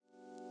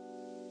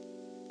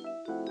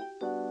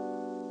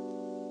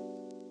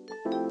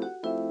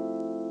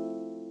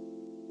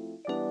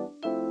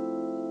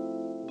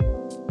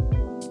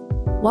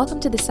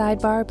Welcome to The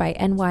Sidebar by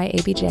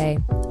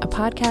NYABJ, a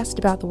podcast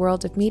about the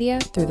world of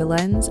media through the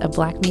lens of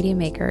Black media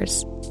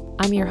makers.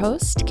 I'm your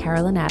host,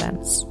 Carolyn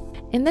Adams.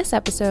 In this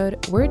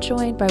episode, we're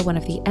joined by one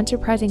of the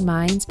enterprising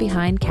minds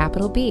behind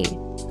Capital B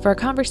for a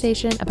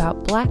conversation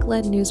about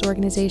Black-led news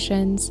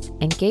organizations,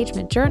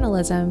 engagement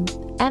journalism,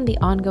 and the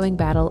ongoing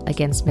battle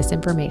against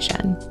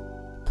misinformation.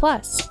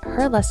 Plus,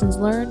 her lessons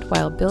learned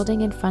while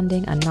building and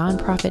funding a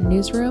nonprofit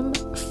newsroom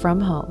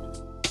from home.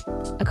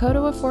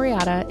 Akoto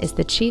Oforiata is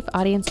the Chief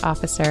Audience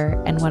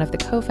Officer and one of the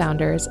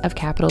co-founders of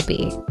Capital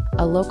B,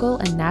 a local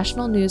and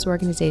national news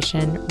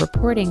organization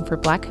reporting for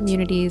Black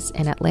communities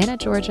in Atlanta,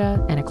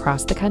 Georgia, and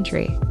across the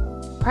country.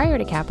 Prior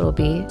to Capital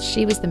B,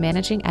 she was the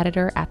managing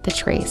editor at The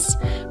Trace,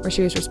 where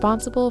she was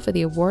responsible for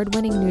the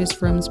award-winning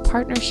newsroom's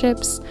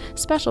partnerships,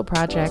 special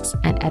projects,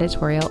 and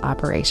editorial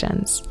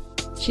operations.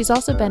 She's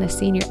also been a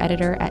senior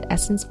editor at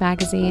Essence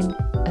Magazine,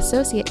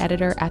 associate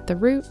editor at The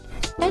Root,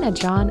 and a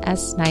John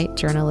S. Knight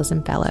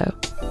Journalism Fellow.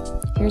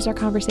 Here's our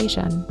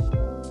conversation.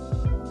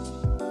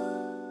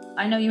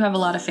 I know you have a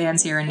lot of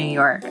fans here in New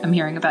York. I'm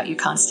hearing about you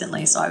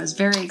constantly, so I was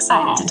very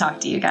excited to talk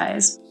to you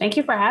guys. Thank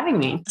you for having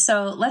me.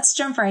 So let's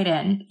jump right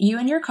in. You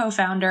and your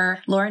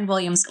co-founder, Lauren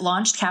Williams,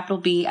 launched Capital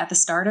B at the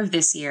start of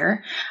this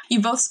year.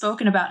 You've both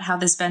spoken about how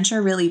this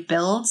venture really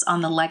builds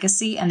on the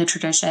legacy and the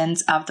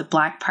traditions of the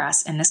Black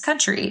press in this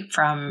country,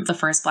 from the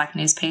first Black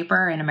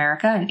newspaper in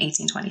America in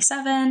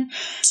 1827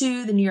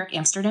 to the New York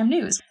Amsterdam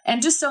News,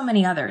 and just so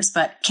many others.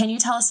 But can you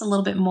tell us a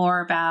little bit more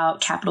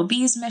about Capital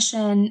B's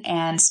mission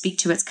and speak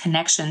to its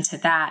connection to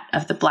that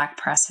of the Black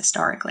press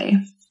historically?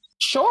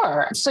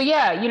 Sure. So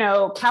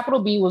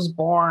Capital B was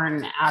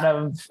born out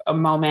of a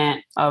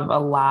moment of a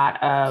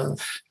lot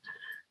of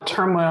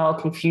turmoil,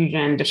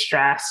 confusion,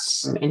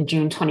 distress. In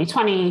June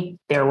 2020,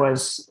 there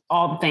was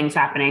all the things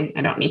happening.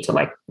 I don't need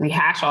to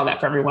rehash all that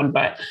for everyone,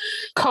 but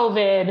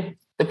COVID,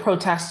 the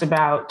protests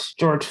about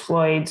George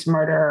Floyd's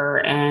murder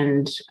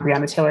and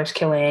Breonna Taylor's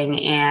killing,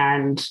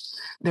 and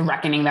the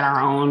reckoning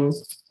that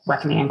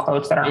reckoning in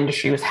quotes that our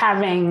industry was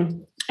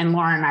having. And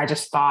Lauren and I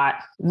just thought,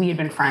 we had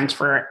been friends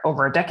for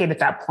over a decade at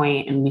that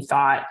point, and we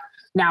thought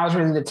now is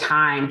really the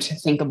time to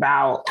think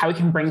about how we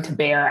can bring to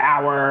bear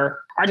our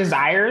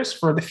desires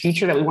for the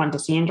future that we want to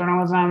see in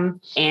journalism,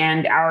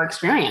 and our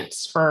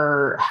experience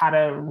for how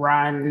to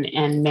run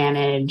and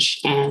manage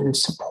and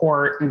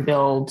support and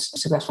build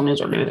successful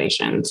news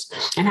organizations,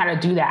 and how to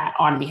do that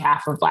on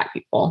behalf of Black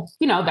people.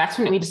 That's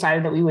when we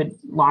decided that we would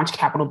launch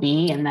Capital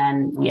B, and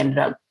then we ended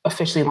up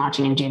officially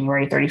launching in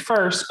January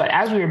 31st. But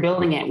as we were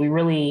building it, we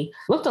really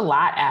looked a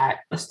lot at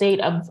the state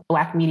of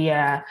Black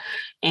media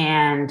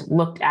and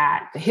looked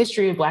at the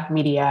history of Black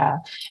media,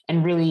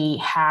 and really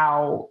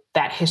how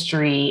that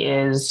history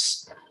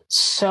is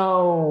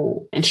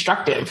so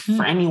instructive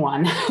for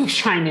anyone who's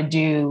trying to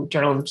do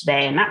journalism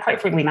today. And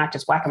quite frankly, not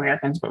just Black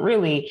Americans, but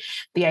really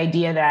the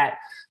idea that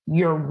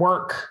your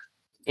work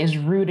is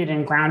rooted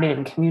and grounded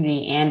in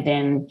community and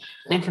in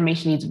the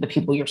information needs of the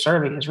people you're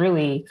serving is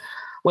really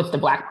what the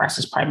Black press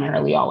is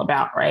primarily all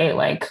about,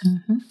 right?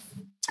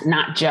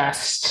 Not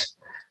just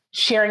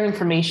sharing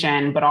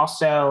information, but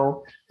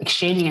also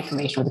exchanging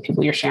information with the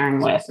people you're sharing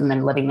with, and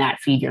then letting that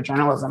feed your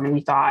journalism. And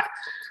we thought,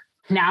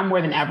 now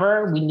more than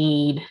ever, we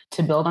need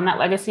to build on that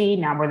legacy.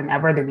 Now more than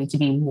ever, there need to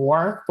be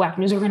more Black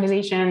news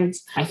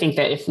organizations. I think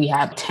that if we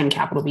have 10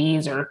 Capital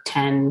Bs or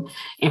 10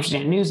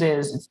 Amsterdam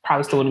Newses, it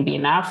probably still wouldn't be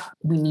enough.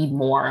 We need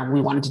more, and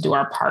we wanted to do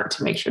our part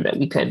to make sure that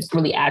we could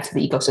really add to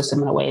the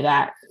ecosystem in a way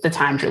that the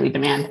times really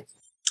demand.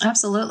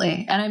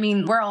 Absolutely.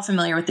 And we're all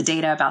familiar with the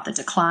data about the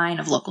decline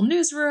of local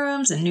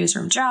newsrooms and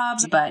newsroom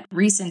jobs, but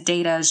recent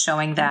data is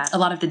showing that a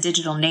lot of the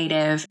digital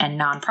native and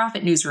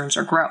nonprofit newsrooms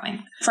are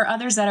growing. For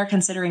others that are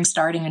considering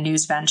starting a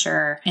news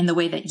venture in the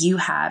way that you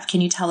have,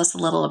 can you tell us a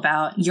little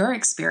about your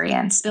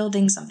experience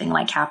building something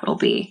like Capital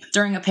B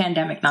during a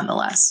pandemic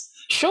nonetheless?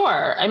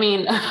 Sure. I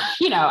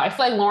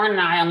feel like Lauren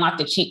and I unlocked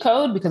the cheat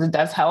code, because it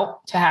does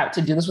help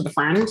to do this with a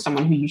friend,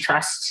 someone who you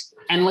trust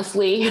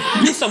endlessly,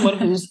 someone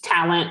whose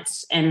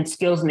talents and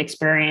skills and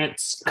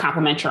experience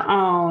complement your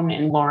own.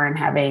 And Lauren,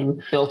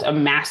 having built a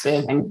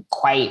massive and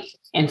quite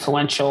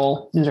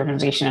influential news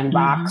organization in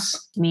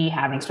Vox, me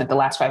having spent the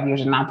last 5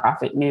 years in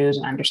nonprofit news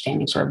and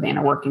understanding sort of the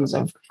inner workings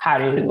of how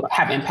to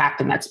have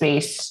impact in that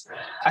space,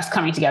 us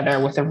coming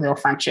together with a real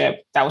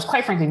friendship that was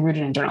quite frankly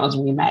rooted in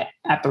journalism. We met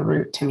at The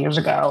Root 10 years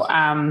ago.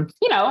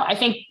 I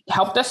think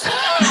helped us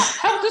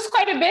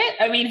quite a bit.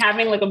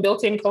 Having a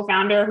built-in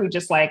co-founder who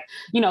just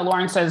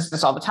Lauren says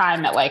this all the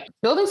time, that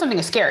building something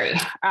is scary.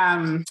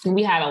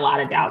 We had a lot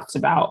of doubts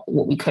about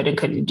what we could and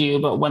couldn't do,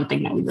 but one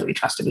thing that we really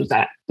trusted was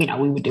that,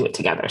 we would do it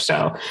together.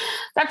 So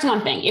that's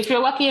one thing. If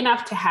you're lucky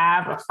enough to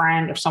have a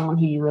friend or someone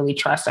who you really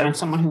trust,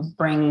 someone who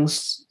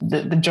brings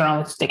the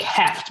journalistic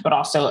heft, but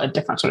also a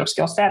different sort of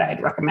skill set,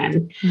 I'd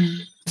recommend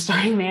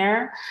starting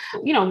there.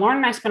 Lauren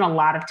and I spent a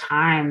lot of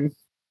time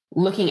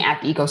looking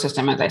at the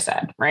ecosystem, as I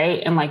said,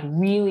 right? And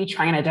really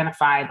trying to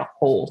identify the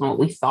holes and what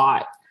we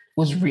thought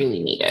was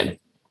really needed.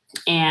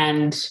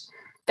 And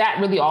that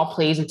really all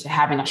plays into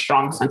having a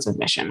strong sense of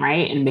mission,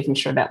 right? And making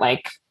sure that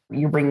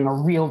you're bringing a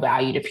real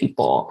value to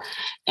people.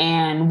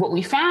 And what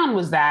we found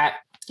was that,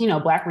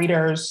 Black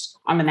readers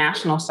on the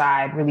national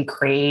side really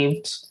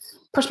craved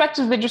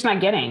perspectives they're just not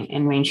getting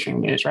in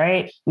mainstream news,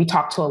 right? We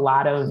talked to a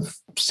lot of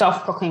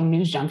self-proclaimed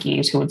news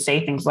junkies who would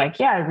say things like,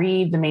 yeah, I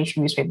read the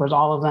mainstream newspapers,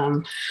 all of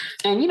them.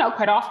 And,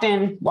 quite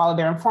often, while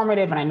they're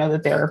informative and I know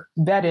that they're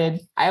vetted,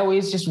 I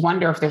always just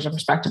wonder if there's a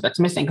perspective that's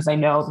missing because I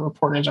know the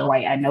reporters are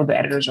white. I know the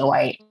editors are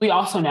white. We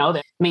also know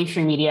that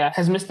mainstream media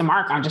has missed the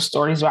mark on just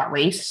stories about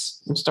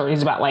race and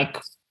stories about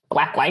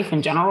Black life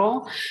in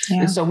general.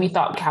 Yeah. And so we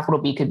thought Capital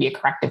B could be a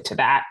corrective to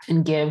that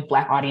and give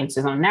Black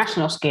audiences on a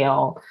national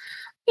scale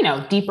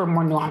deeper,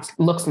 more nuanced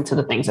looks into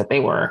the things that they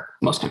were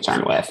most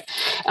concerned with.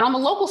 And on the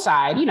local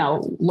side,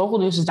 local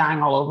news is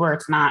dying all over.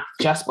 It's not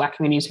just Black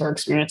communities who are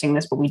experiencing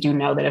this, but we do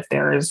know that if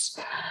there is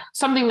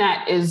something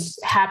that is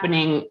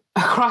happening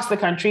across the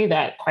country,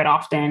 that quite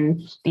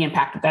often the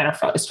impact of that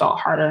is felt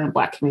harder in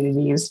Black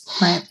communities.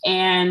 Right.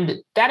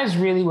 And that is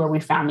really where we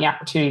found the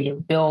opportunity to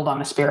build on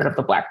the spirit of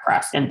the Black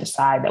press and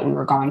decide that we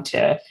were going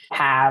to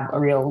have a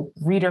real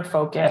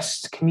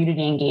reader-focused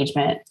community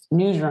engagement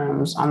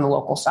newsrooms on the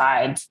local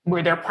side,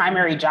 where their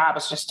primary job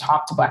is just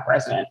talk to Black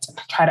residents and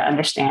try to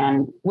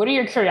understand what are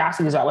your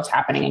curiosities about what's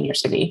happening in your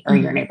city or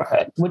your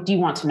neighborhood? What do you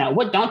want to know?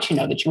 What don't you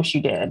know that you wish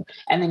you did?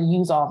 And then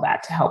use all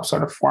that to help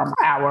sort of form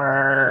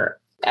our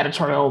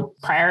editorial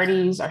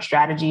priorities, our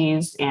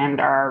strategies,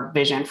 and our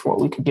vision for what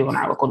we could do in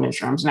our local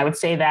newsrooms. And I would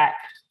say that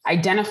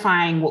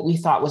identifying what we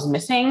thought was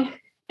missing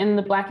in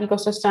the Black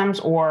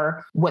ecosystems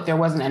or what there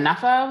wasn't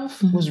enough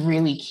of was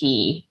really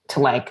key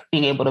to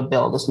being able to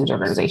build this news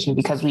organization,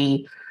 because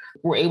we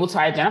were able to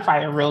identify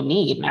a real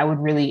need. And I would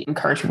really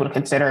encourage people to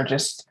consider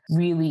just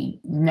really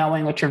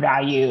knowing what your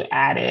value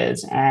add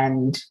is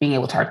and being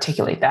able to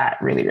articulate that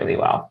really, really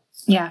well.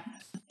 Yeah.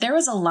 There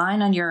was a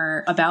line on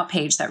your About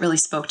page that really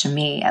spoke to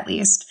me, at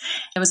least.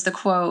 It was the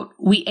quote,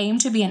 "We aim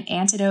to be an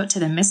antidote to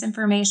the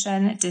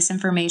misinformation,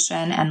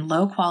 disinformation, and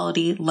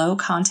low-quality,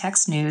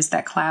 low-context news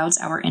that clouds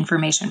our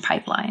information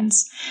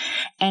pipelines."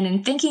 And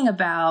in thinking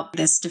about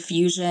this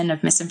diffusion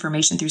of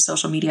misinformation through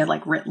social media,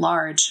 writ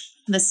large,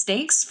 the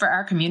stakes for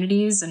our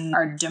communities and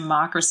our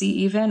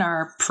democracy even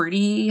are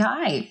pretty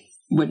high,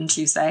 wouldn't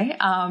you say?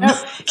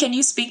 Can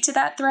you speak to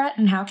that threat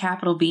and how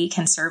Capital B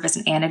can serve as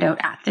an antidote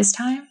at this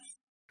time?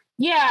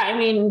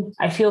 Yeah,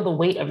 I feel the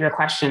weight of your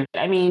question.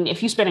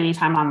 If you spend any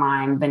time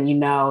online, then you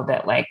know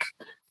that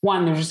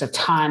one, there's just a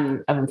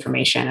ton of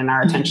information and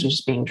our attention is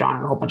just being drawn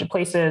in a whole bunch of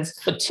places.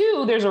 But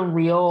two, there's a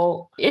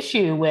real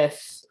issue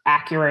with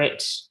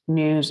accurate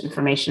news,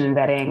 information, and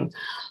vetting.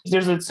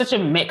 There's such a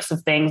mix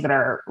of things that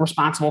are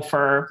responsible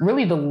for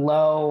really the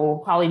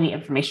low quality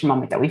information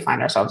moment that we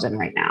find ourselves in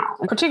right now,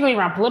 and particularly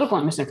around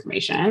political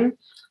misinformation.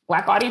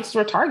 Black audiences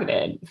were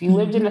targeted. If you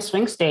lived in a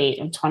swing state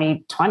in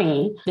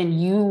 2020, then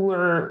you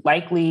were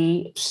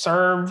likely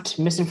served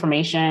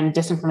misinformation,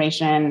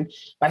 disinformation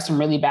by some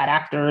really bad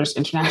actors,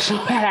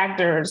 international bad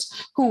actors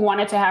who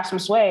wanted to have some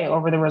sway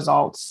over the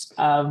results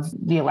of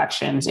the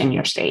elections in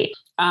your state.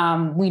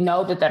 We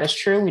know that is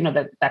true. We know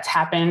that that's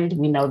happened.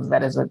 We know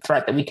that is a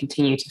threat that we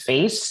continue to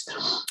face.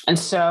 And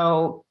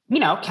so,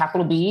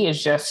 Capital B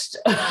is just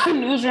a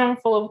newsroom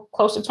full of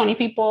close to 20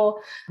 people.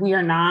 We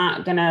are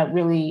not going to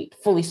really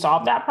fully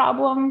solve that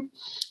problem,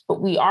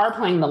 but we are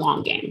playing the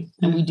long game.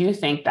 And we do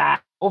think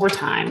that over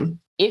time,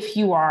 if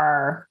you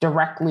are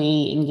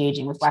directly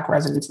engaging with Black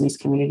residents in these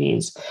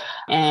communities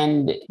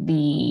and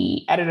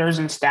the editors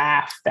and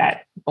staff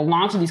that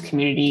belong to these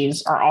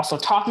communities are also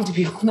talking to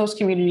people in those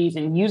communities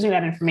and using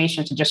that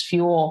information to just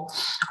fuel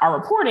our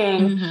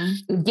reporting,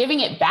 giving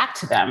it back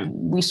to them,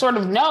 we sort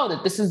of know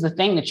that this is the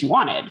thing that you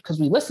wanted because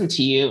we listened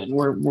to you and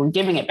we're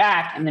giving it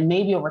back. And then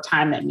maybe over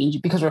time that means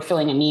because we're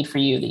feeling a need for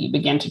you that you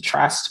begin to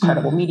trust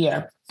credible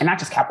media. And not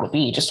just Capital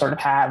B, just sort of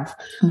have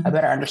a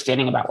better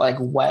understanding about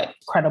what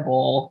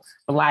credible,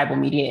 reliable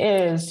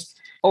media is.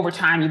 Over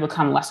time, you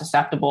become less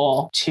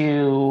susceptible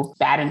to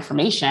bad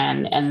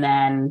information. And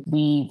then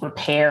we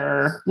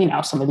repair,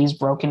 some of these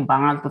broken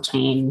bonds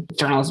between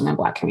journalism and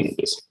Black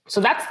communities. So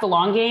that's the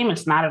long game.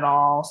 It's not at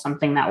all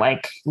something that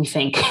we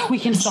think we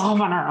can solve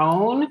on our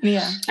own.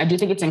 Yeah. I do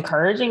think it's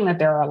encouraging that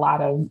there are a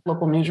lot of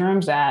local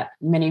newsrooms that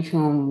many of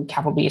whom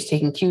Capital B is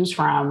taking cues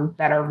from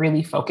that are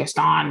really focused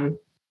on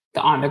the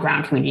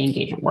on-the-ground community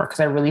engagement work, because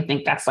I really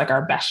think that's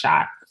our best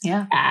shot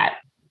at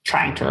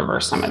trying to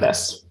reverse some of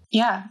this.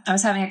 Yeah. I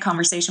was having a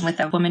conversation with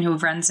a woman who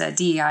runs a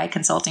DEI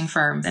consulting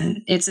firm,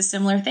 and it's a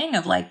similar thing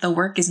of the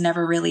work is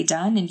never really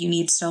done, and you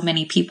need so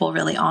many people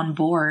really on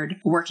board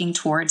working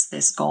towards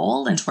this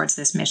goal and towards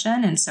this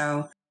mission. And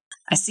so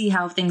I see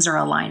how things are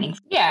aligning.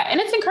 Yeah. And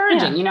it's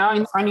encouraging,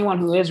 for anyone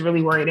who is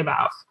really worried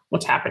about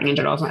what's happening in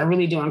journalism, I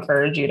really do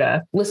encourage you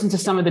to listen to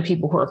some of the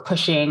people who are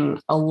pushing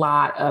a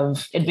lot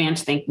of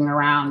advanced thinking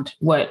around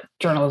what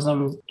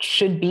journalism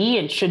should be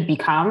and should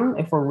become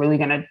if we're really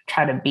going to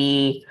try to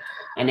be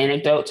an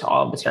antidote to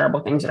all of the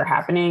terrible things that are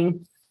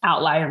happening.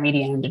 Outlier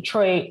Media in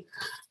Detroit,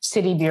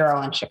 City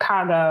Bureau in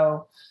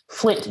Chicago,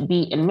 Flint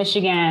Beat in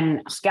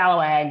Michigan,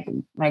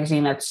 Scalawag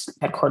magazine that's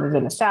headquartered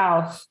in the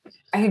South.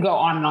 I could go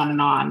on and on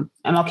and on.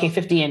 MLK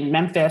 50 in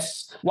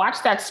Memphis.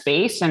 Watch that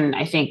space. And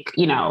I think,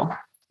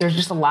 there's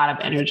just a lot of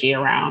energy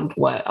around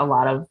what a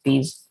lot of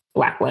these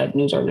Black-led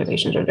news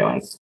organizations are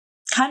doing.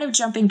 Kind of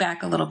jumping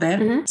back a little bit.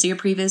 Mm-hmm. So you're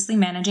previously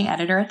managing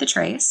editor at The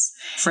Trace.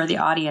 For the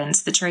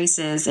audience, The Trace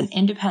is an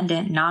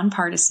independent,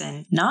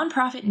 nonpartisan,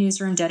 nonprofit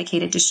newsroom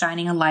dedicated to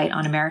shining a light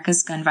on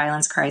America's gun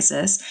violence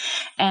crisis.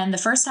 And the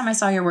first time I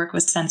saw your work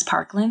was Since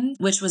Parkland,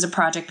 which was a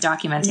project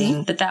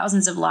documenting the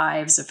thousands of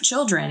lives of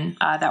children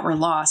that were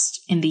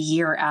lost in the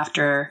year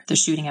after the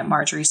shooting at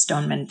Marjorie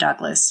Stoneman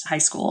Douglas High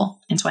School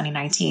in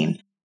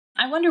 2019.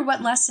 I wonder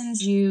what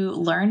lessons you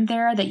learned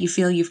there that you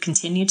feel you've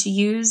continued to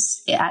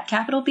use at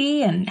Capital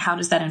B, and how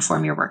does that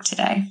inform your work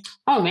today?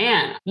 Oh,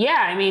 man. Yeah.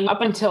 I mean,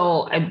 up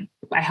until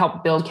I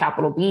helped build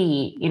Capital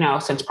B,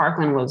 Since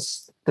Parkland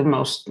was the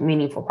most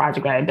meaningful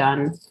project I had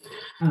done,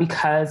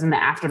 because in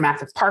the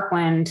aftermath of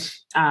Parkland,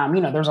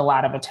 there's a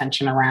lot of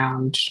attention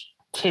around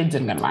kids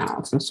and gun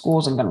violence and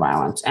schools and gun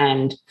violence.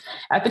 And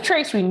at The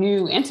Trace, we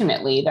knew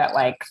intimately that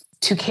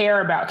to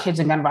care about kids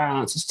and gun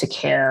violence is to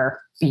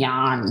care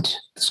beyond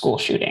school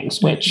shootings,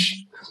 which,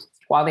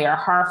 while they are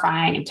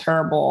horrifying and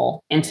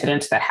terrible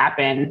incidents that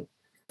happen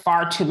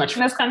far too much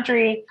in this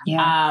country,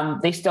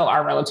 they still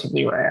are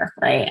relatively rare,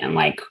 right? And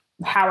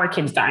how are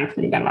kids dying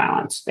from gun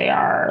violence? They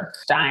are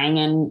dying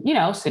in,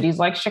 cities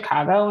like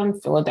Chicago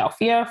and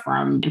Philadelphia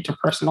from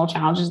interpersonal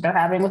challenges they're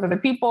having with other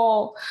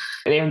people.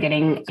 They are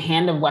getting a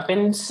hand of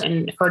weapons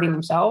and hurting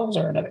themselves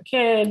or another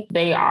kid.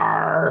 They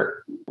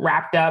are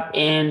wrapped up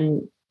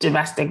in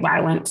domestic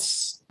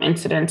violence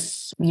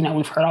incidents.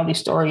 We've heard all these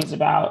stories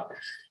about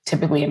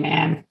typically a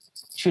man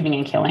shooting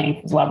and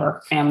killing his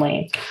lover,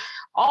 family,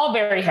 all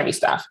very heavy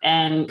stuff.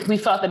 And we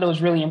felt that it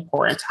was really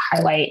important to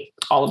highlight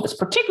all of this,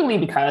 particularly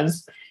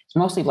because it's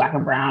mostly Black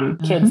and brown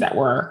kids that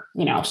were,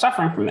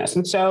 suffering from this.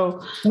 And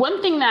so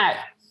one thing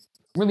that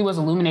really was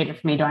illuminated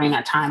for me during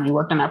that time, we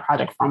worked on that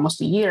project for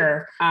almost a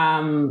year.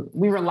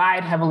 We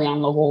relied heavily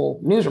on local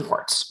news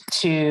reports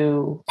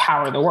to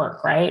power the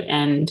work, right?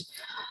 And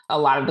a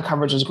lot of the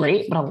coverage is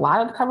great, but a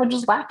lot of the coverage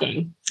is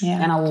lacking.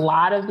 Yeah. And a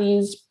lot of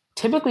these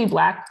typically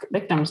Black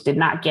victims did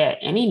not get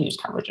any news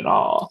coverage at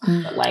all.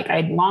 But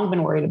I'd long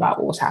been worried about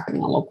what was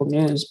happening on local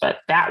news, but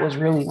that was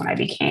really when I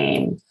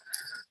became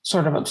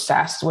sort of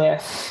obsessed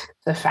with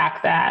the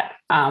fact that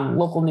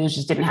local news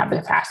just didn't have the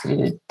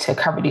capacity to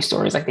cover these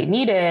stories like they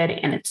needed.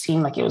 And it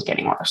seemed like it was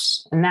getting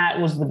worse. And that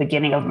was the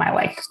beginning of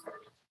my,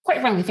 quite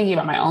frankly, thinking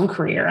about my own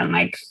career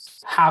and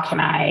how can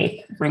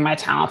I bring my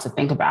talent to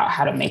think about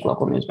how to make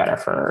local news better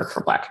for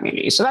Black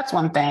communities? So that's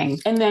one thing.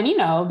 And then,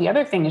 the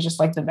other thing is just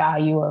the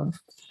value of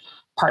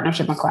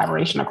partnership and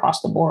collaboration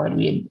across the board.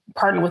 We had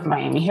partnered with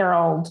Miami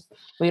Herald.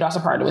 We'd also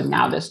partnered with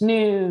Now This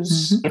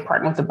News. We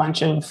partnered with a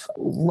bunch of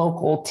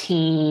local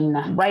teen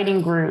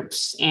writing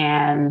groups.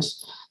 And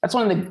that's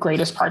one of the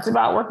greatest parts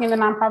about working in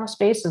the nonprofit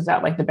space is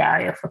that the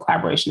barrier for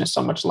collaboration is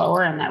so much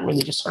lower. And that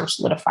really just sort of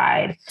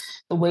solidified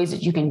the ways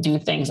that you can do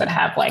things that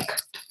have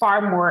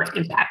far more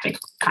impact and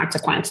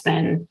consequence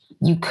than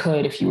you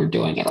could if you were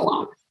doing it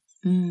alone.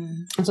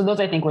 And so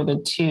those, I think, were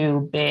the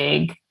two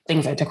big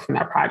things I took from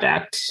that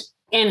project.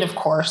 And of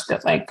course,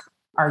 that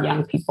our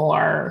young people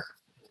are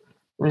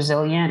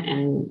resilient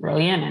and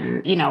brilliant.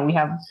 And, we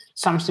have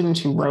some students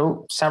who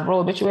wrote several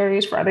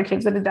obituaries for other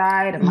kids that had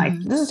died.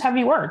 And this is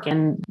heavy work.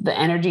 And the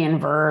energy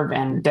and verve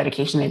and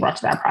dedication they brought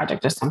to that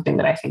project is something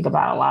that I think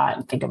about a lot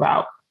and think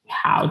about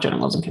how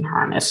journalism can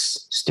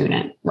harness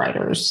student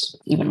writers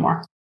even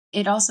more.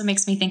 It also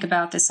makes me think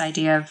about this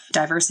idea of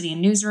diversity in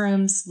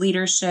newsrooms,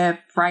 leadership,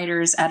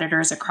 writers,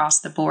 editors across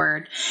the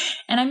board.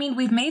 And I mean,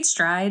 we've made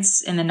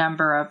strides in the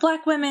number of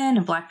Black women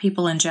and Black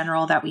people in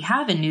general that we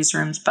have in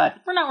newsrooms, but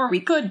we're not where we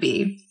could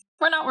be.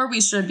 We're not where we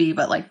should be,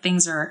 but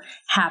things are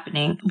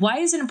happening. Why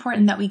is it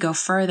important that we go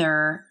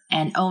further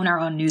and own our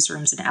own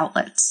newsrooms and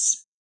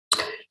outlets?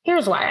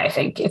 Here's why I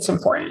think it's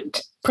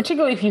important,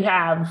 particularly if you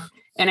have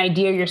an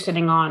idea you're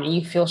sitting on and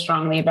you feel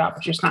strongly about,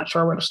 but you're just not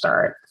sure where to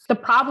start. The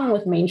problem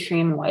with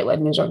mainstream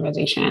white-led news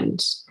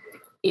organizations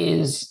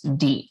is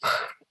deep.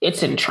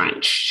 It's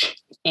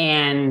entrenched.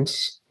 And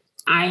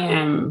I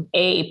am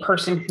a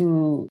person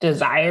who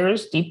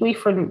desires deeply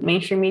for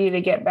mainstream media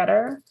to get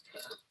better,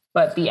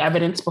 but the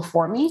evidence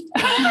before me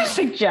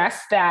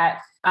suggests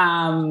that,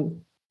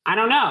 I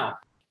don't know.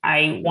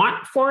 I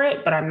want for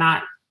it, but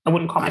I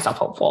wouldn't call myself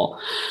hopeful.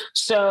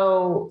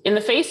 So in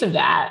the face of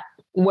that,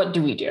 what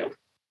do we do?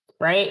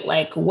 Right?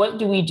 What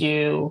do we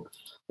do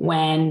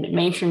when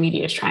mainstream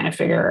media is trying to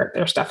figure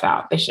their stuff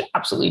out? They should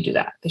absolutely do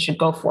that. They should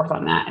go forth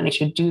on that and they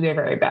should do their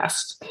very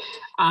best.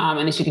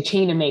 And they should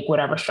continue to make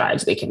whatever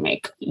strides they can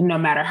make, no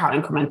matter how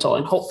incremental.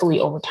 And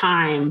hopefully over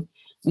time,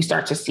 we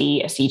start to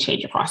see a sea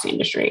change across the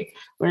industry.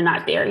 We're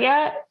not there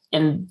yet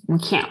and we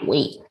can't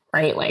wait,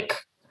 right?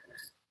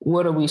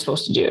 What are we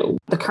supposed to do?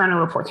 The Kerner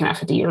report came out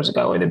 50 years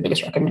ago where the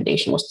biggest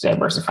recommendation was to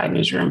diversify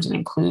newsrooms and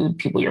include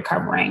people you're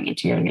covering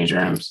into your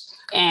newsrooms.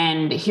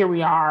 And here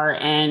we are,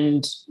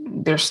 and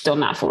there's still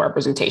not full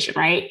representation,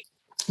 right?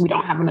 We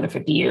don't have another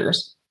 50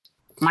 years.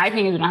 My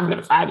opinion is not going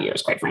to 5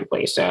 years, quite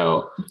frankly.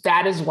 So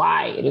that is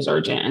why it is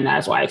urgent. And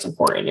that's why it's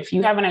important. If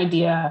you have an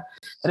idea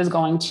that is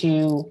going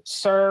to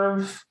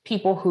serve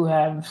people who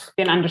have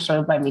been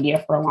underserved by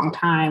media for a long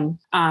time,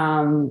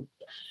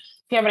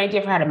 if you have an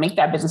idea for how to make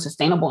that business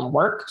sustainable and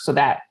work so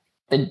that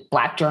the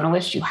Black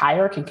journalists you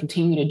hire can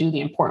continue to do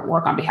the important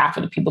work on behalf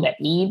of the people that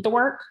need the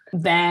work,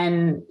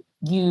 then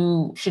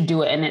you should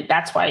do it. And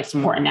that's why it's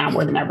important now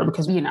more than ever,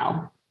 because,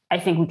 I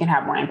think we can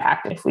have more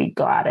impact if we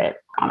go at it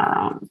on our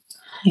own.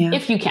 Yeah.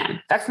 If you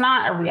can. That's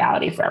not a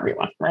reality for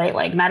everyone, right?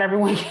 Like not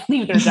everyone can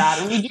leave their job.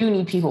 And we do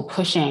need people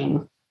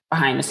pushing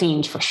behind the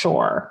scenes for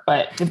sure.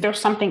 But if there's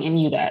something in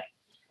you that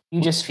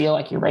you just feel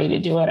like you're ready to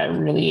do it, I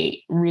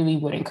really, really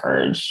would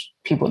encourage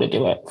people to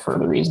do it for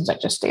the reasons I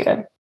just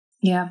stated.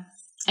 Yeah.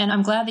 And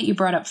I'm glad that you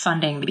brought up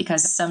funding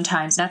because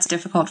sometimes that's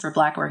difficult for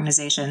Black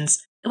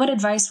organizations. What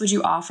advice would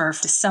you offer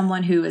to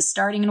someone who is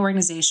starting an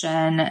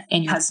organization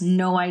and has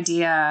no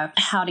idea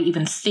how to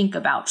even think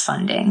about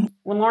funding?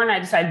 When Lauren and I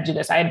decided to do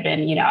this, I had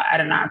been, at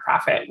a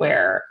nonprofit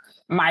where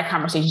my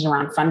conversations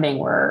around funding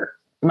were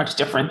much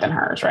different than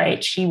hers,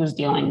 right? She was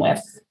dealing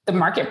with the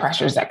market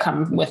pressures that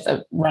come with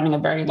running a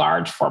very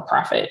large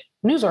for-profit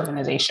news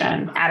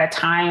organization at a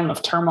time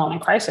of turmoil and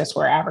crisis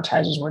where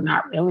advertisers were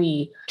not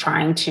really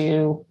trying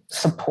to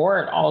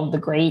support all of the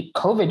great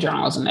COVID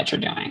journalism that you're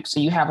doing. So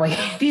you have like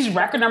these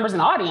record numbers in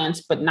the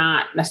audience, but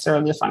not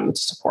necessarily the funding to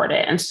support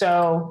it. And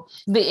so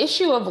the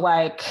issue of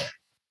like,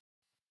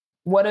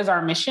 what is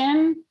our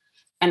mission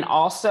and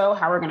also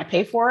how we're going to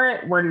pay for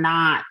it, we're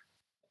not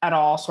at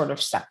all sort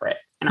of separate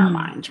in our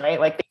minds,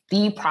 right? Like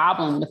the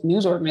problem with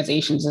news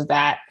organizations is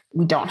that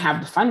we don't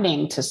have the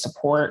funding to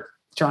support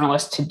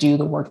journalists to do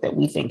the work that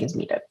we think is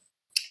needed.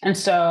 And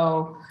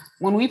so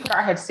when we put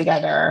our heads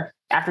together,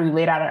 after we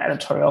laid out our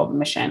editorial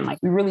mission, like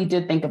we really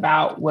did think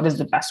about what is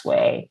the best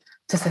way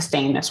to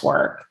sustain this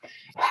work.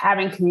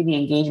 Having community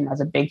engagement as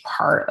a big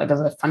part, like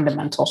as a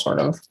fundamental sort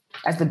of,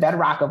 as the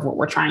bedrock of what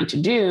we're trying to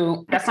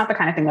do, that's not the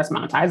kind of thing that's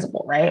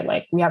monetizable, right?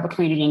 Like we have a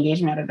community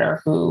engagement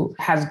editor who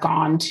has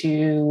gone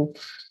to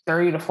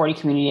 30 to 40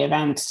 community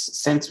events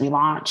since we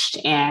launched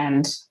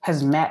and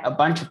has met a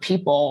bunch of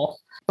people,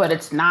 but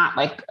it's not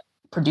like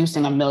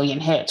producing 1 million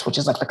hits, which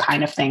is like the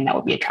kind of thing that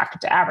would be attractive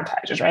to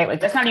advertisers, right?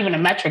 Like that's not even a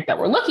metric that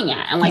we're looking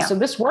at. And like, so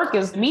this work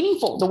is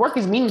meaningful. The work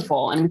is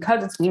meaningful. And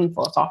because it's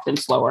meaningful, it's often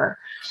slower.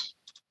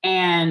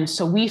 And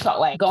so we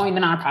felt like going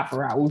the nonprofit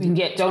route, we can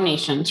get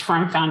donations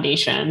from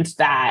foundations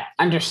that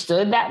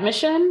understood that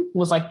mission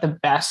was like the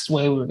best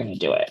way we were going to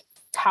do it.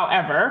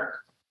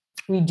 However,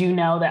 we do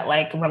know that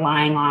like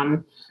relying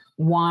on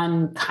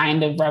one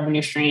kind of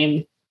revenue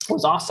stream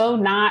was also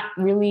not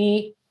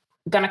really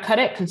going to cut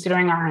it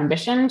considering our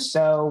ambition.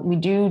 So we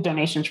do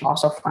donations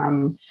also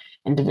from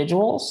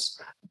individuals,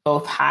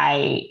 both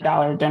high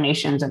dollar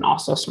donations and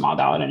also small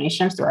dollar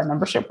donations through our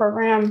membership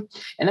program.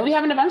 And then we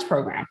have an events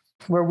program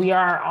where we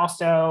are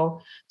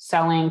also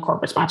selling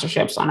corporate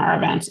sponsorships on our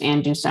events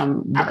and do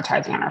some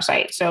advertising on our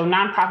site. So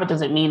nonprofit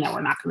doesn't mean that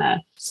we're not going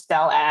to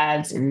sell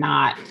ads and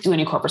not do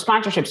any corporate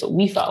sponsorships, but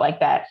we felt like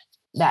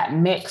that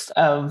mix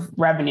of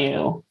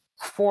revenue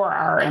for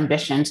our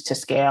ambitions to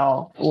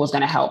scale was going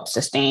to help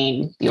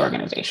sustain the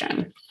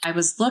organization. I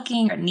was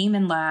looking at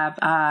Neiman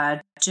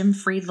Lab, Jim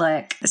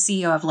Friedlich, the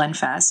CEO of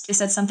Lenfest, he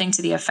said something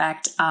to the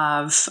effect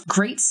of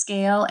great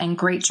scale and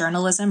great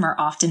journalism are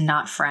often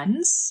not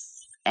friends.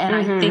 And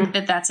I think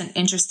that that's an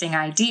interesting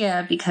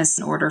idea because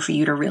in order for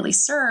you to really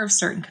serve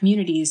certain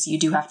communities, you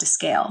do have to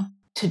scale.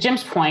 To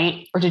Jim's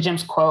point, or to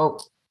Jim's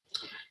quote,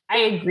 I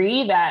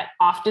agree that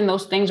often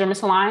those things are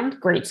misaligned,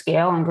 great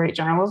scale and great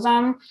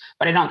journalism,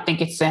 but I don't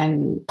think it's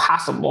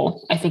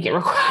impossible. I think it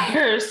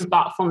requires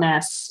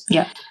thoughtfulness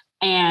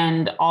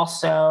and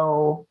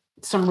also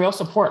some real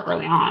support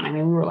early on. I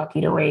mean, we were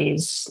lucky to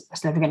raise a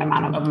significant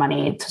amount of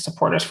money to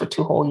support us for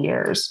 2 whole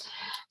years.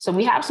 So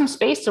we have some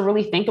space to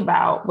really think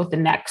about what the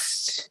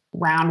next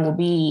round will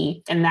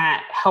be. And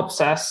that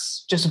helps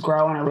us just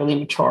grow in a really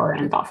mature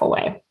and thoughtful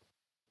way.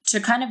 To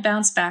kind of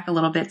bounce back a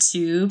little bit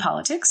to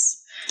politics,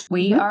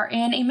 we are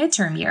in a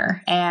midterm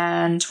year,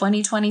 and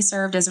 2020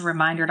 served as a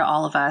reminder to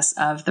all of us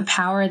of the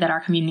power that our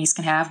communities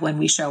can have when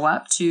we show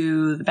up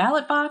to the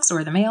ballot box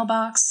or the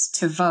mailbox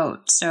to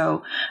vote.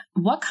 So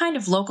what kind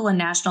of local and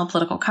national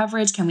political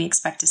coverage can we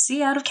expect to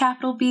see out of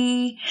Capital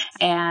B?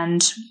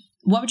 And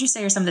what would you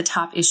say are some of the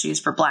top issues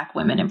for Black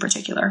women in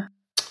particular?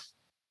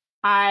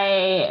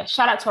 I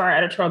shout out to our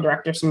editorial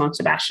director, Simone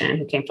Sebastian,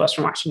 who came to us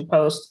from Washington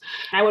Post.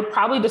 I would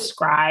probably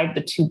describe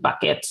the 2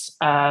 buckets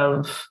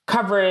of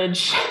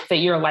coverage that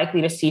you're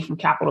likely to see from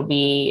Capital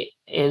B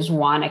is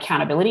one,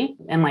 accountability,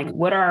 and like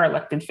what are our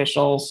elected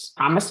officials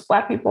promised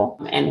Black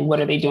people and what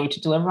are they doing to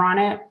deliver on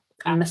it?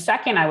 And the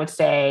second I would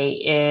say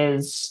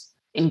is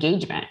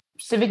engagement.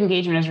 Civic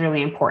engagement is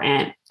really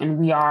important, and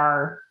we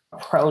are a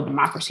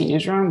pro-democracy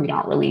newsroom. We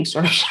don't really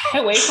sort of shy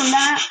away from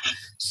that.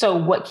 So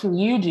what can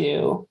you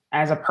do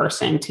as a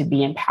person to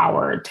be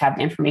empowered, to have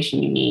the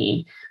information you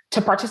need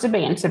to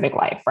participate in civic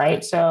life,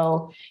 right?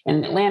 So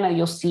in Atlanta,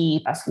 you'll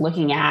see us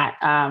looking at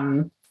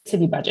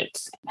city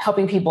budgets,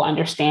 helping people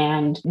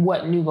understand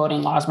what new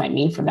voting laws might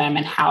mean for them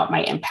and how it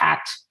might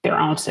impact their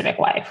own civic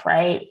life,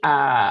 right?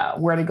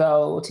 Where to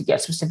go to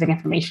get specific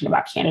information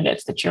about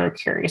candidates that you're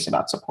curious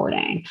about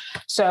supporting.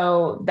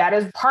 So that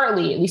is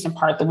partly, at least in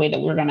part, the way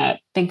that we're going to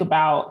think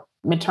about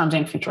midterms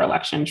and future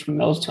elections from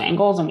those two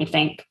angles. And we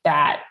think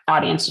that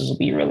audiences will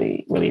be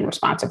really, really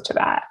responsive to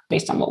that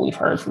based on what we've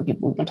heard from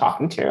people we've been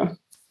talking to.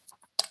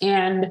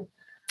 And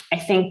I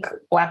think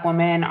Black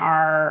women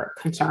are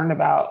concerned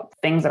about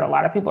things that a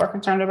lot of people are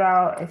concerned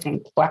about. I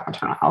think Black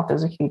maternal health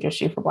is a huge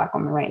issue for Black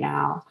women right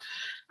now.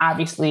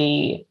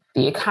 Obviously,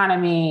 the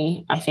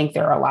economy. I think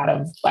there are a lot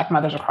of Black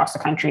mothers across the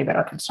country that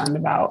are concerned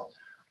about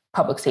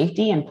public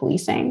safety and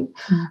policing.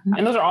 Mm-hmm.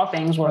 And those are all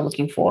things we're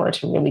looking forward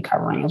to really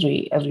covering as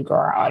we grow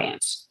our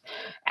audience.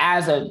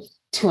 As a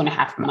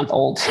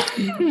 2.5-month-old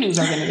news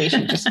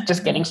organization,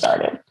 just getting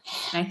started.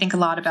 I think a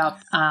lot about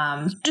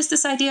just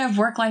this idea of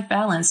work-life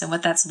balance and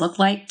what that's looked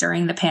like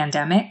during the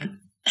pandemic.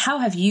 How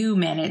have you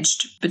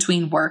managed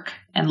between work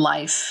and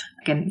life?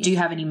 And do you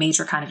have any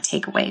major kind of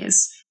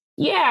takeaways?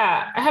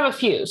 Yeah, I have a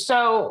few.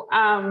 So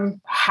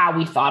how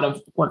we thought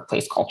of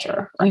workplace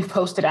culture. We've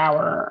posted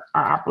our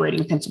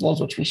operating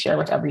principles, which we share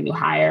with every new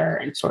hire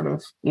and sort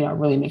of,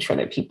 really make sure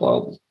that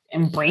people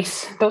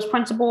embrace those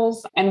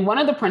principles. And one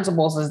of the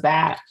principles is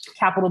that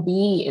capital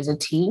B is a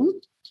team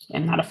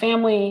and not a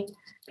family.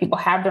 People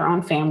have their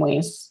own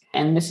families.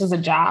 And this is a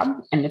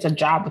job, and it's a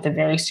job with a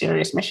very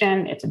serious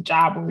mission. It's a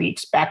job where we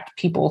expect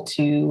people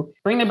to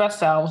bring their best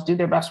selves, do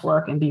their best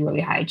work, and be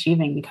really high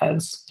achieving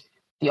because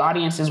the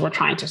audiences we're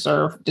trying to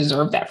serve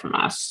deserve that from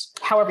us.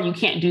 However, you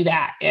can't do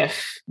that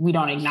if we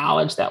don't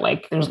acknowledge that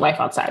there's life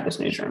outside this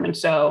newsroom. And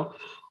so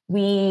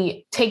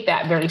we take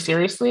that very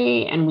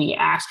seriously, and we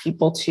ask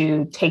people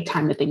to take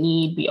time that they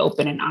need, be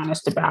open and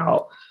honest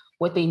about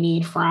what they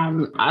need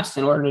from us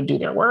in order to do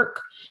their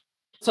work,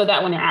 so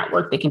that when they're at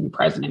work, they can be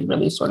present and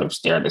really sort of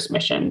stare this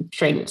mission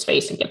straight in its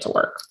face and get to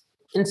work.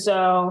 And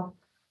so,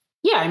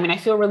 I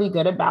feel really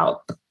good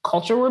about the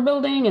culture we're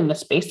building and the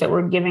space that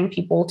we're giving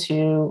people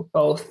to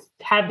both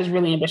have this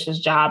really ambitious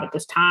job at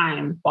this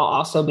time while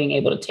also being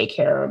able to take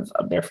care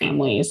of their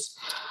families.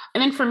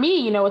 And then for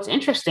me, it's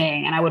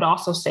interesting. And I would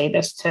also say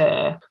this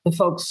to the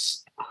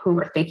folks who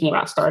are thinking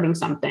about starting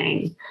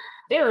something.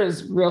 There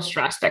is real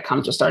stress that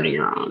comes with starting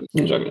your own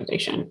news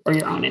organization or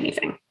your own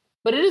anything.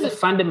 But it is a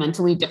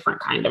fundamentally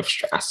different kind of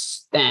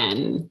stress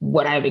than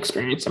what I've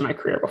experienced in my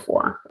career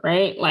before,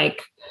 right?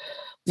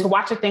 To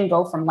watch a thing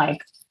go from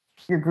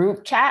your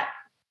group chat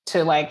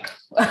to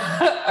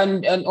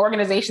an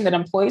organization that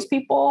employs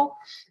people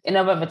in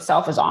and of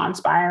itself is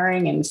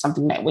awe-inspiring and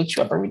something that wakes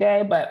you up every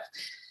day. But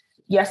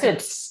yes,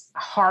 it's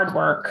hard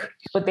work,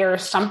 but there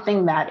is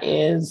something that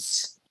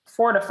is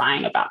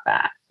fortifying about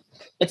that.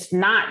 It's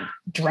not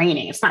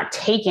draining. It's not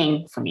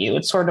taking from you.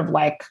 It's sort of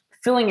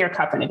filling your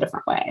cup in a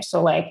different way.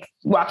 So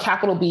while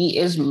capital B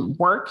is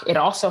work, it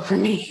also for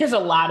me is a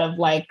lot of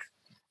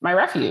my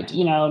refuge,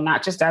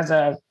 not just as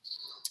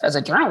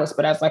a journalist,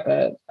 but as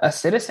a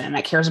citizen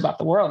that cares about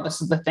the world.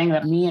 This is the thing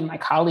that me and my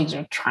colleagues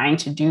are trying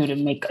to do to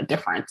make a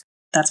difference.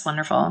 That's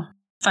wonderful.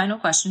 Final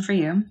question for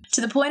you.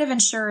 To the point of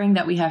ensuring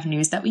that we have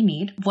news that we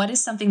need, what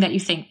is something that you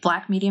think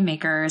Black media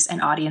makers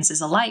and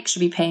audiences alike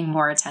should be paying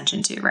more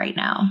attention to right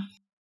now?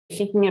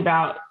 Thinking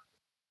about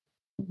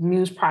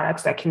news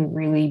products that can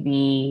really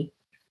be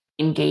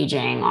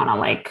engaging on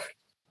a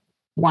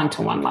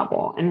one-to-one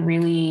level and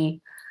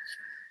really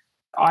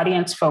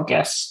audience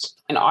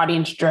focused and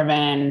audience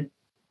driven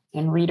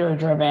and reader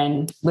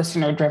driven,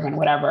 listener driven,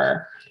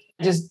 whatever.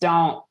 I just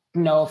don't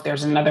know if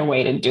there's another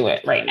way to do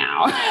it right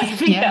now. I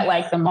think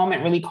that the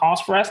moment really calls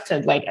for us to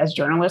as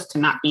journalists to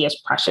not be as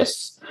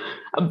precious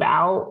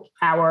about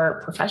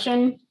our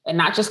profession and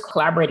not just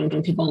collaborating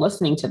with people and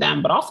listening to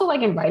them, but also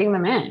inviting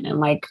them in.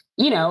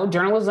 And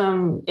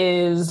journalism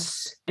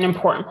is an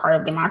important part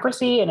of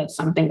democracy. And it's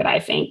something that I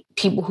think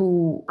people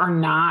who are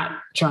not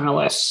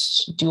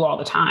journalists do all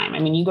the time.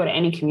 You go to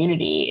any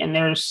community and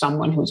there's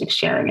someone who's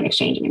sharing and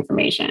exchanging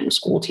information,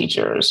 school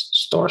teachers,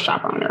 store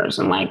shop owners,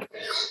 and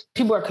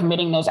people are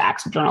committing those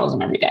acts of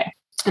journalism every day.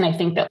 And I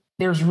think that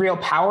there's real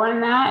power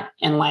in that.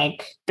 And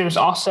there's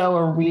also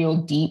a real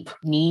deep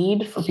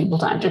need for people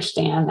to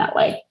understand that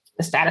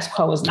the status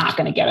quo is not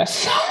going to get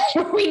us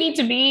where we need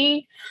to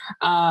be.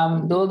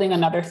 Building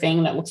another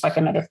thing that looks like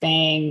another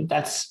thing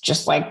that's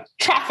just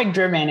traffic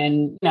driven.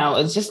 And,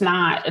 it's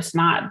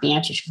not the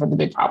answer for the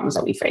big problems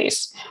that we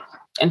face.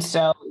 And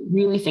so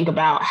really think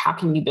about how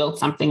can you build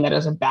something that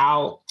is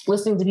about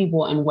listening to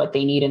people and what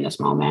they need in this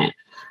moment,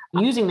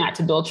 using that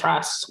to build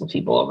trust with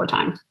people over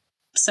time.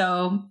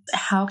 So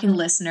how can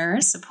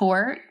listeners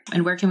support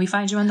and where can we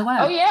find you on the web?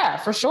 Oh, yeah,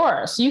 for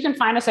sure. So you can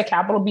find us at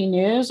Capital B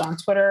News on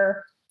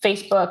Twitter,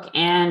 Facebook,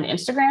 and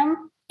Instagram.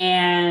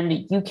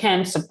 And you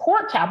can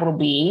support Capital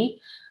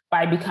B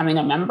by becoming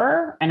a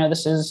member. I know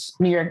this is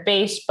New York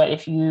based, but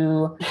if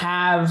you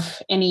have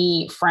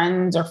any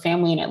friends or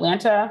family in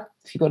Atlanta,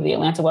 If you go to the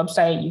Atlanta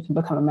website, you can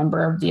become a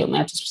member of the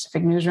Atlanta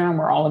specific newsroom,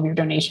 where all of your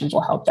donations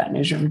will help that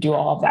newsroom do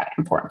all of that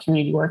important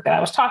community work that I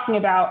was talking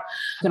about.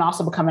 You can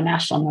also become a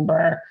national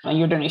member.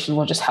 Your donation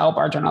will just help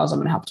our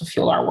journalism and help to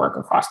fuel our work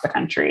across the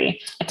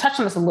country. I touched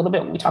on this a little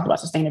bit when we talked about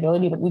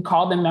sustainability, but we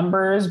call them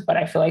members, but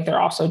I feel like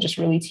they're also just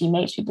really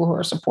teammates, people who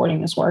are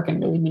supporting this work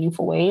in really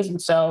meaningful ways. And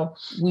so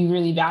we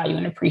really value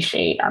and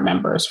appreciate our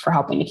members for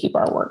helping to keep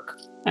our work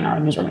and our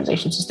news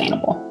organization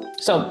sustainable.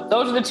 So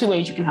those are the two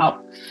ways you can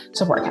help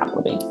support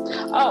Capital B.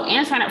 Oh,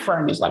 and sign up for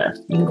our newsletter.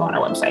 You can go on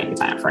our website and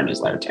sign up for our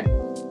newsletter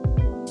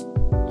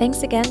too.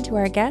 Thanks again to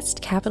our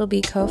guest, Capital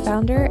B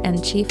co-founder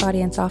and Chief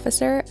Audience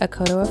Officer,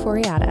 Akoto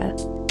Aforiata.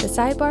 The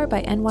Sidebar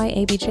by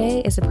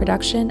NYABJ is a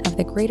production of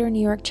the Greater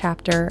New York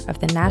chapter of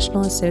the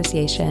National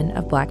Association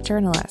of Black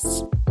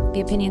Journalists.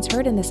 The opinions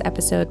heard in this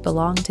episode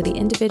belong to the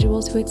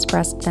individuals who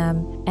expressed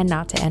them and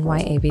not to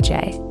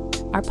NYABJ.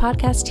 Our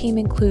podcast team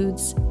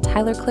includes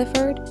Tyler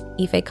Clifford,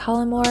 Ife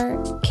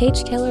Collymore,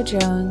 Cage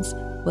Taylor-Jones,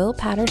 Will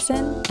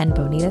Patterson, and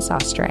Bonita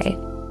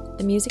Sostre.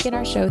 The music in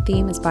our show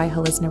theme is by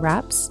Halizna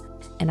Raps,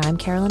 and I'm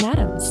Carolyn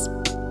Adams.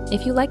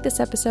 If you like this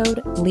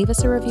episode, leave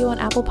us a review on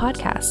Apple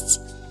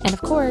Podcasts. And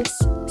of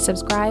course,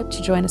 subscribe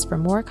to join us for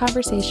more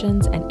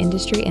conversations and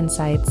industry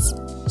insights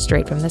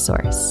straight from the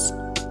source.